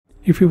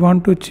If you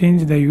want to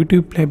change the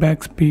YouTube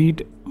playback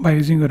speed by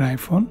using your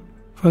iPhone,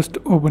 first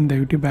open the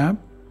YouTube app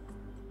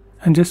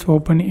and just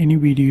open any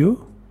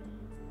video.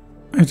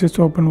 I just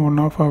open one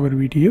of our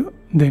video,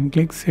 then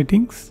click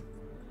settings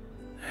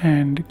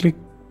and click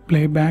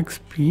playback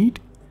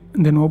speed,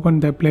 then open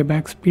the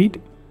playback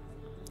speed.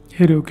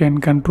 Here you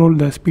can control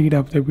the speed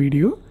of the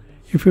video.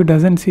 If you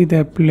doesn't see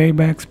the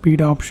playback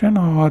speed option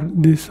or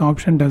this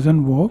option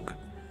doesn't work,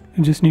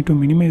 you just need to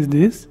minimize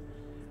this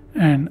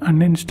and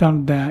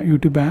uninstall the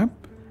YouTube app,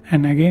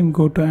 and again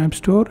go to App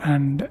Store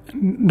and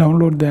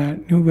download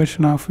the new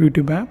version of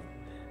YouTube app.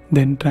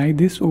 Then try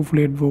this,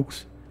 hopefully it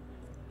works.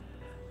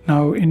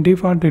 Now in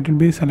default it will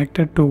be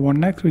selected to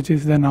 1x, which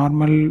is the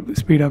normal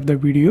speed of the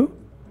video.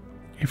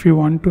 If you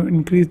want to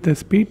increase the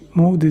speed,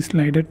 move this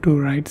slider to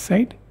right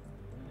side.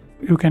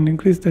 You can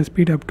increase the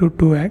speed up to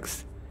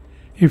 2x.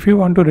 If you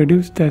want to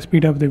reduce the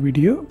speed of the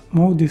video,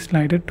 move this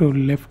slider to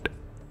left.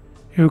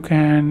 You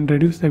can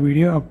reduce the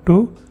video up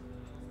to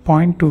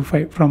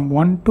 0.25, from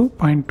 1 to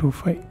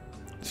 0.25.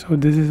 So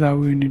this is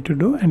how you need to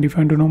do, and if you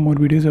want to know more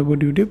videos about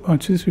YouTube,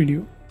 watch this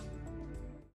video.